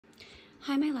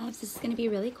Hi, my loves. This is going to be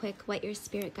really quick, what your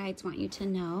spirit guides want you to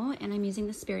know. And I'm using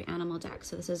the spirit animal deck.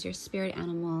 So this is your spirit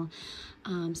animal,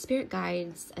 spirit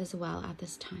guides as well at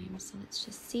this time. So let's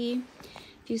just see.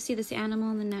 If you see this animal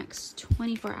in the next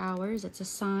 24 hours, it's a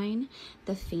sign,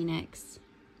 the Phoenix.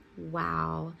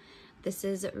 Wow. This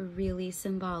is really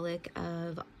symbolic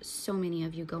of so many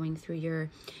of you going through your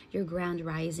grand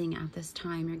rising at this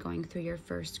time. You're going through your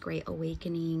first great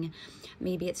awakening.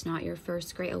 Maybe it's not your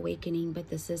first great awakening, but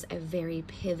this is a very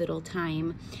pivotal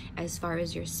time as far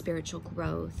as your spiritual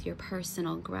growth, your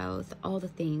personal growth, all the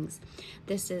things.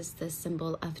 This is the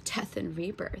symbol of death and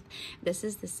rebirth. This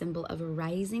is the symbol of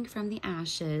rising from the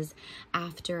ashes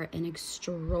after an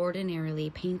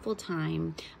extraordinarily painful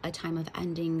time, a time of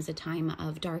endings, a time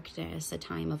of darkness, a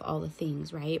time of all the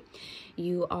things, right?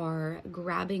 You are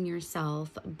grabbing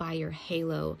yourself by your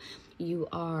halo. You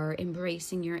are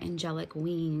embracing your angelic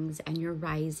wings and you're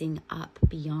rising up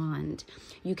beyond.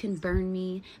 You can burn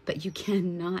me, but you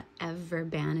cannot ever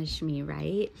banish me,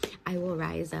 right? I will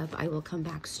rise up. I will come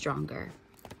back stronger.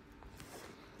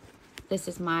 This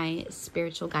is my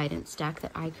spiritual guidance deck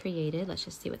that I created. Let's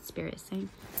just see what Spirit is saying.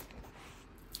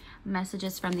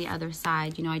 Messages from the other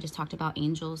side. You know, I just talked about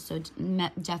angels, so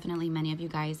definitely many of you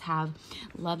guys have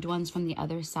loved ones from the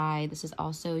other side. This is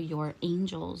also your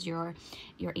angels, your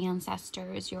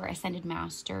ancestors, your ascended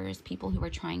masters, people who are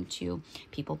trying to,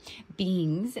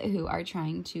 beings who are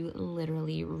trying to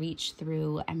literally reach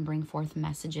through and bring forth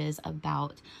messages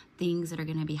about things that are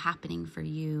going to be happening for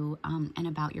you, and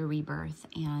about your rebirth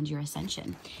and your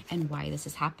ascension and why this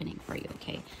is happening for you.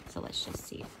 Okay, so let's just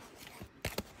see.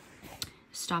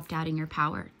 Stop doubting your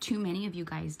power. Too many of you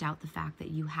guys doubt the fact that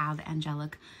you have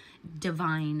angelic,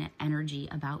 divine energy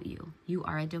about you. You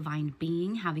are a divine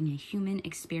being having a human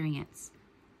experience.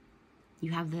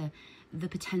 You have the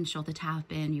potential to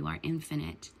tap in. You are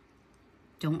infinite.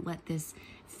 Don't let this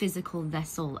physical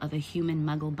vessel of a human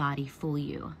muggle body fool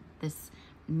you. This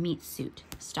meat suit.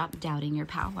 Stop doubting your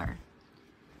power.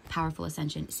 Powerful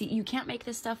ascension. See, you can't make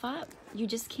this stuff up. You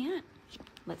just can't.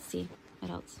 Let's see.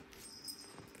 What else?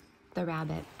 The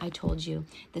rabbit. I told you,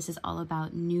 this is all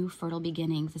about new fertile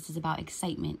beginnings. This is about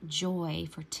excitement, joy,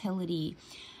 fertility.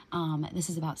 This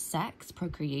is about sex,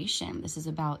 procreation. This is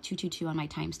about 222 on my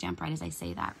timestamp, right as I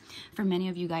say that. For many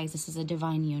of you guys, this is a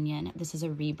divine union. This is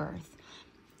a rebirth.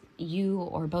 You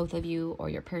or both of you or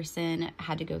your person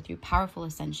had to go through powerful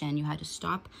ascension. You had to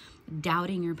stop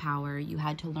doubting your power. You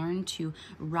had to learn to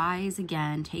rise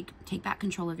again, take back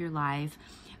control of your life,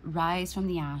 rise from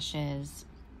the ashes.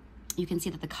 You can see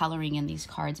that the coloring in these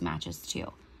cards matches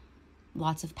too.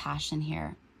 Lots of passion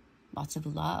here, lots of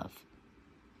love,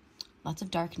 lots of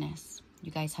darkness.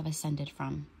 You guys have ascended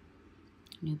from.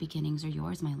 New beginnings are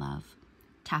yours, my love.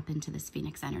 Tap into this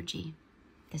Phoenix energy.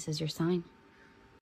 This is your sign.